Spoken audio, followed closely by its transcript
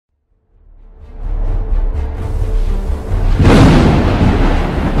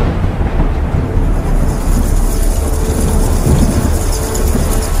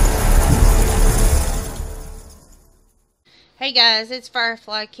Hey guys, it's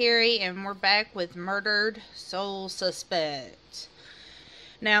Firefly Carrie, and we're back with Murdered Soul Suspect.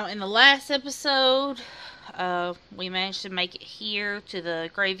 Now, in the last episode, we managed to make it here to the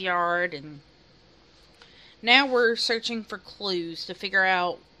graveyard, and now we're searching for clues to figure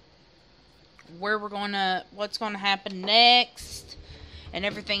out what's gonna happen next, and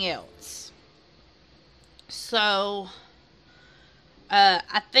everything else. So,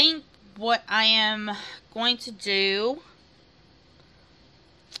 I think what I am going to do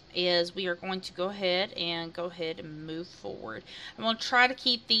is we are going to go ahead and move forward. I'm going to try to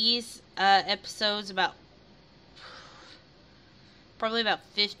keep these episodes probably about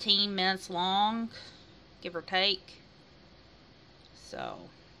 15 minutes long, give or take. So,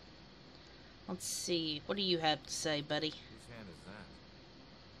 let's see. What do you have to say, buddy? Whose hand is that?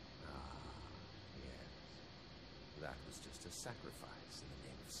 Ah, yes. That was just a sacrifice in the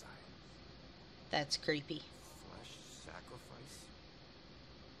name of science. That's creepy. Flesh sacrifice?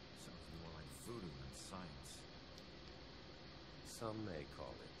 Sounds more like voodoo than science. Some may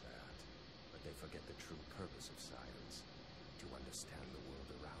call it that, but they forget the true purpose of science. To understand the world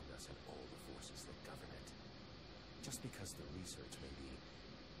around us and all the forces that govern it. Just because the research may be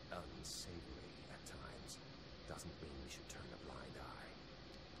unsavory at times, doesn't mean we should turn a blind eye.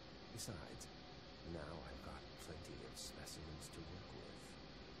 Besides, now I've got plenty of specimens to work with.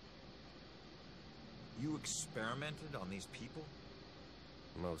 You experimented on these people?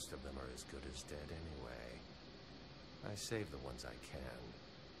 Most of them are as good as dead anyway. I save the ones I can.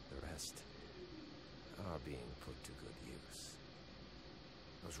 The rest are being put to good use.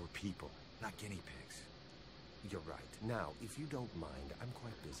 Those were people, not guinea pigs. You're right. Now, if you don't mind, I'm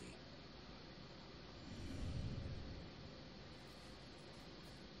quite busy.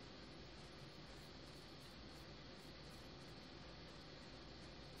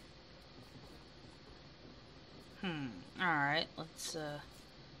 Alright, let's, there's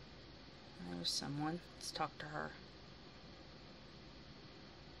someone. Let's talk to her.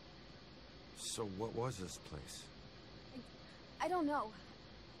 So what was this place? I don't know.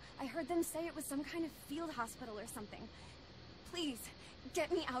 I heard them say it was some kind of field hospital or something. Please,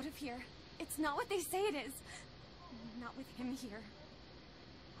 get me out of here. It's not what they say it is. Not with him here.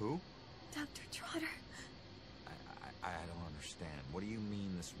 Who? Dr. Trotter. I don't understand. What do you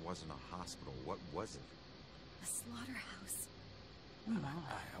mean this wasn't a hospital? What was it? A slaughterhouse. Oh,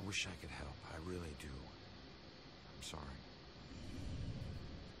 I wish I could help. I really do. I'm sorry.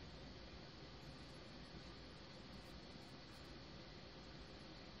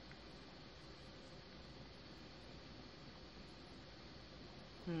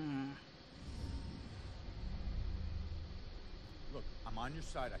 Look, I'm on your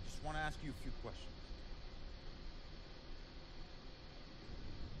side. I just want to ask you a few questions.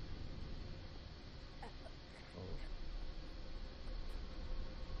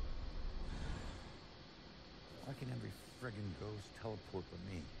 Why can every friggin' ghost teleport but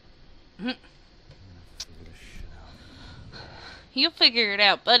me? I'm gonna have to figure this shit out. You'll figure it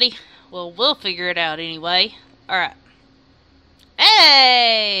out, buddy. Well, we'll figure it out anyway. Alright.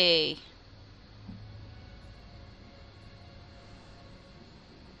 Hey!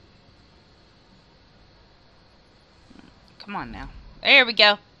 Come on now. There we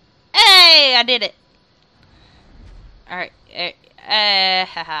go. Hey! I did it. Alright.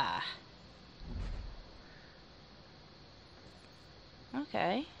 Haha.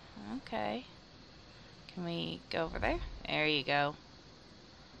 Okay. Okay. Can we go over there? There you go.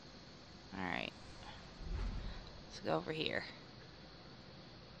 Alright. Let's go over here.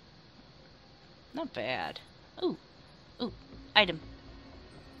 Not bad. Ooh. Ooh. Item.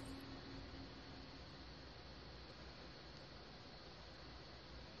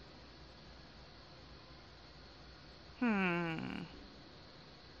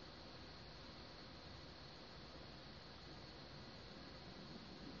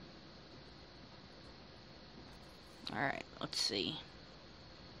 Alright, let's see.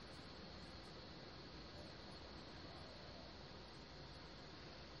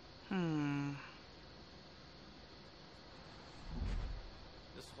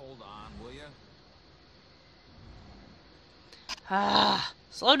 Just hold on, will you? Ah,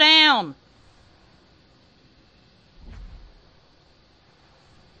 slow down.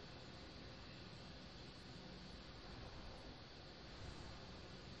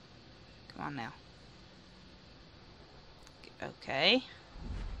 Come on now. Okay.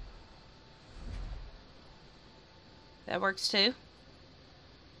 That works too.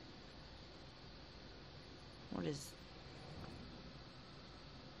 What is...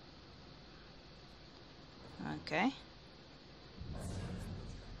 Okay.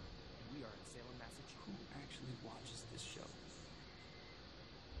 We are in Salem, Massachusetts. Who actually watches this show?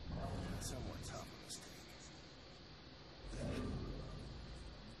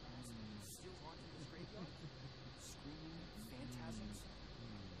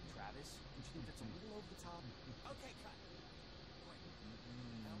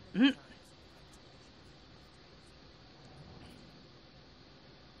 Mm.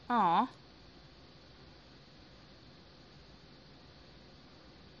 Aw.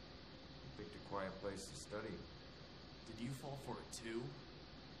 Picked a quiet place to study. Did you fall for it too?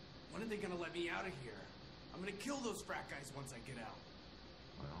 When are they gonna let me out of here? I'm gonna kill those frat guys once I get out.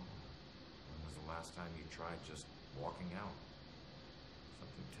 Well, when was the last time you tried just walking out?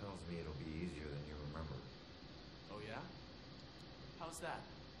 Something tells me it'll be easier than you remember. Oh yeah? How's that?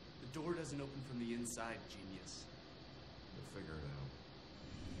 The door doesn't open from the inside, genius. You'll figure it out.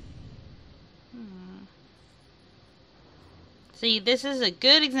 See, this is a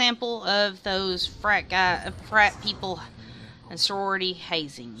good example of those frat people and sorority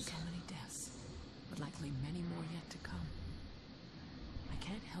hazing. So many deaths, but likely many more yet to come. I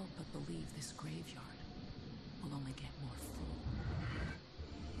can't help but believe this graveyard will only get more full.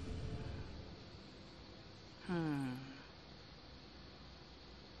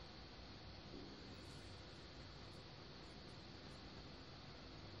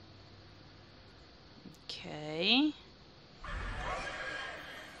 Okay.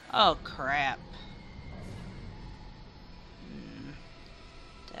 Oh, crap.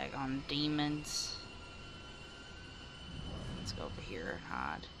 Daggone demons. Let's go over here and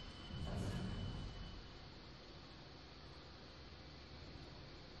hide.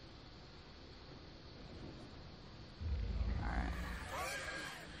 Alright.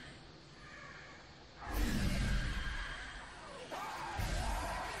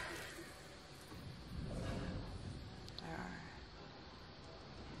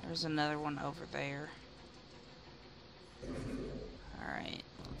 There's another one over there. Alright,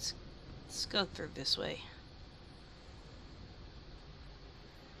 let's go through this way.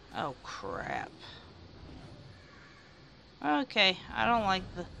 Oh crap. Okay, I don't like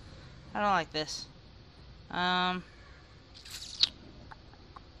this.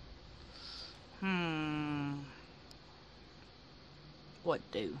 What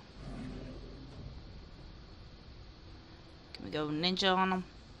do? Can we go ninja on them?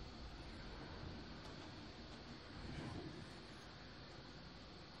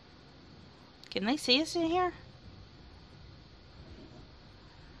 Can they see us in here?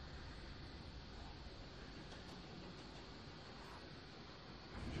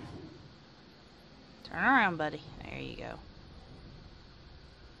 Turn around, buddy. There you go.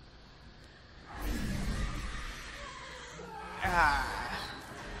 Ah.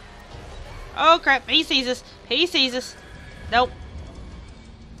 Oh crap, he sees us. He sees us. Nope.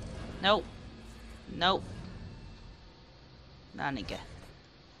 Nope. Nope. Nah, nigga.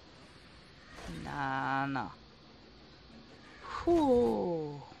 Nah.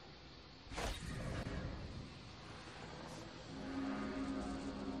 Whew.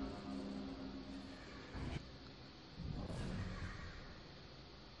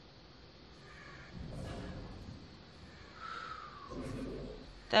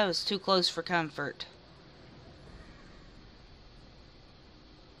 That was too close for comfort.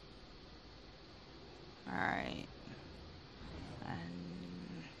 Alright.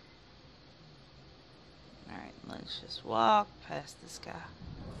 Alright, let's just walk past this guy.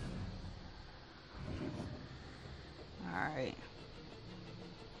 Alright.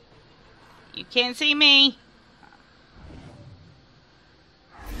 You can't see me!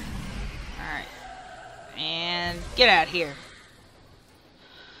 Alright. And get out of here.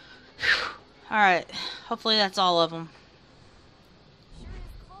 Alright. Hopefully that's all of them. Sure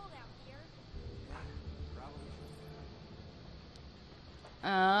is cold out here.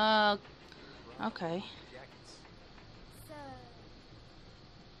 Okay. So,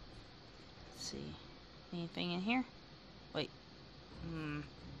 Let's see. Anything in here? Wait.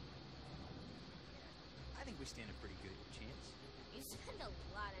 I think we stand a pretty good chance. you spend a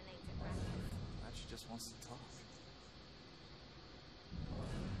lot of nights at practice. Glad she just wants to talk.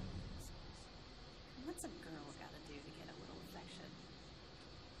 What's a girl gotta do to get a little affection?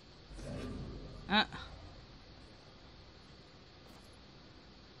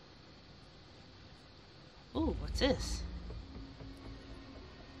 Ooh, what's this?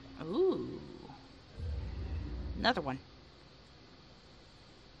 Ooh. Another one.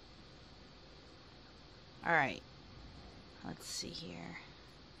 Alright. Let's see here.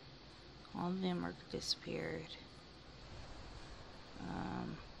 All of them are disappeared.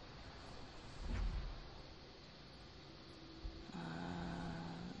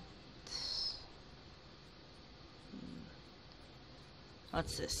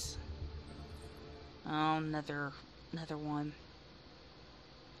 What's this? Oh, another one.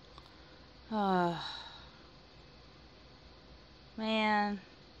 Man.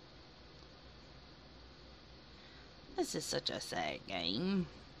 This is such a sad game.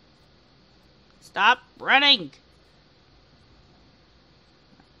 Stop running!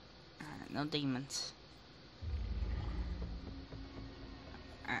 Alright, no demons.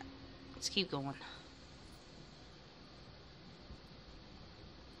 Alright, let's keep going.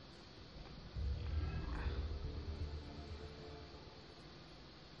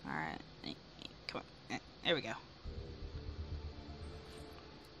 Alright, come on. There we go.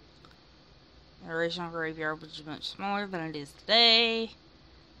 The original graveyard was much smaller than it is today.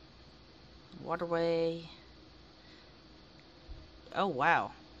 Waterway. Oh,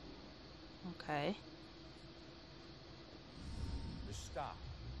 wow. Okay. Just stop.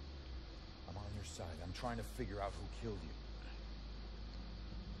 I'm on your side. I'm trying to figure out who killed you.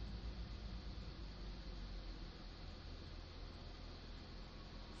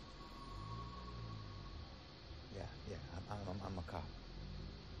 Yeah, I'm a cop.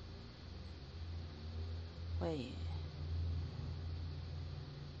 Wait.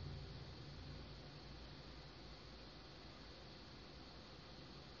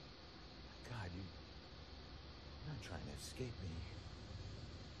 God, you're not trying to escape me.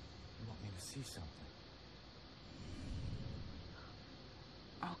 You want me to see something.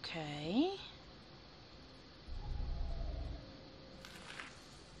 Okay.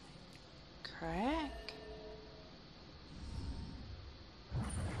 Crack.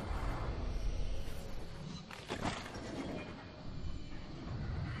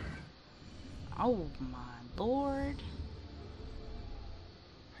 Oh my lord.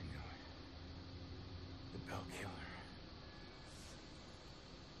 I knew it. The Bell Killer.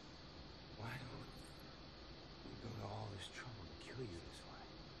 Why would we go to all this trouble to kill you this way?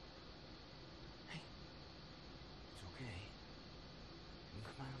 Hey, it's okay. You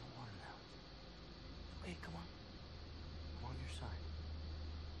can come out of the water now. It's okay, come on. I'm on your side.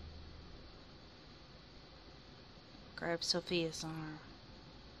 Grab Sophia's arm.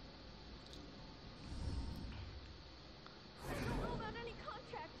 I don't know about any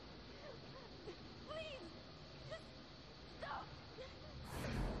contract. Please, just stop.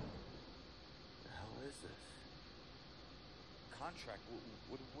 The hell is this? Contract?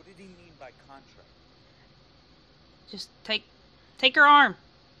 What did he mean by contract? Just take her arm.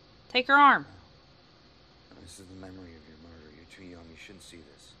 Take her arm. This is the memory of your murder. You're too young. You shouldn't see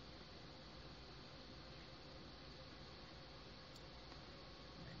this.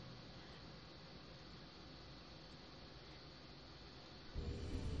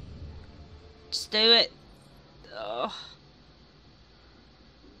 Just do it. Ugh.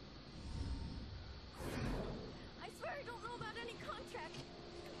 I swear I don't know about any contract.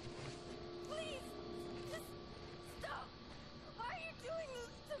 Please, just stop. Why are you doing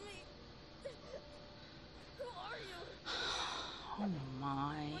this to me? Who are you? Oh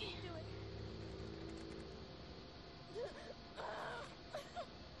my. What are you doing?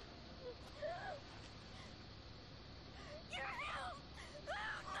 You're him! Oh, no!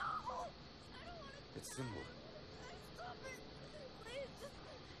 I don't want to It's symbol. stop it. Please, just...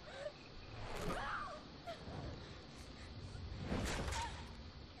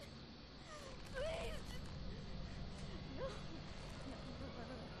 Please!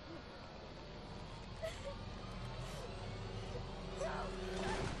 No.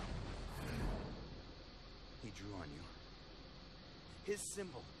 He drew on you. His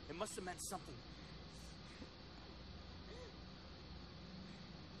symbol. It must have meant something.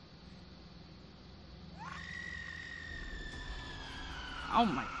 Oh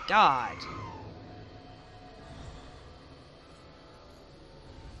my god.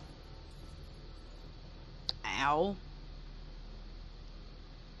 Ow.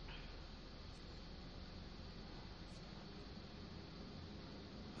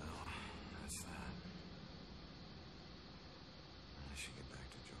 Well, that's that. I should get back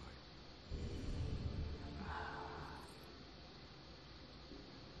to Joy.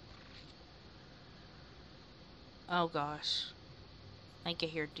 Oh gosh. I can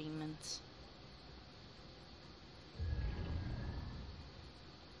hear demons.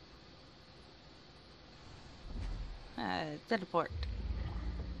 Teleport.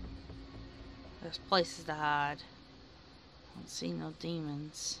 There's places to hide. Don't see no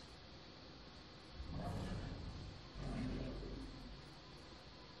demons.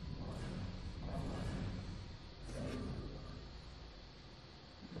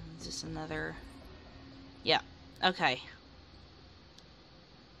 Is this another? Yeah. Okay.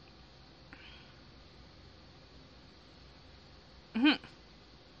 Mhm.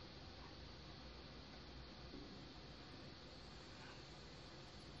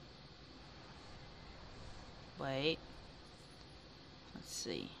 Wait. Let's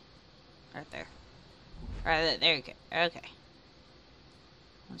see. Right there. Right there. There you go. Okay.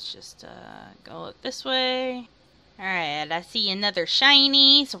 Let's just go up this way. Alright, I see another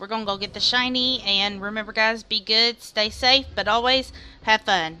shiny, so we're gonna go get the shiny. And remember guys, be good, stay safe, but always have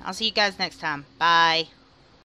fun. I'll see you guys next time. Bye.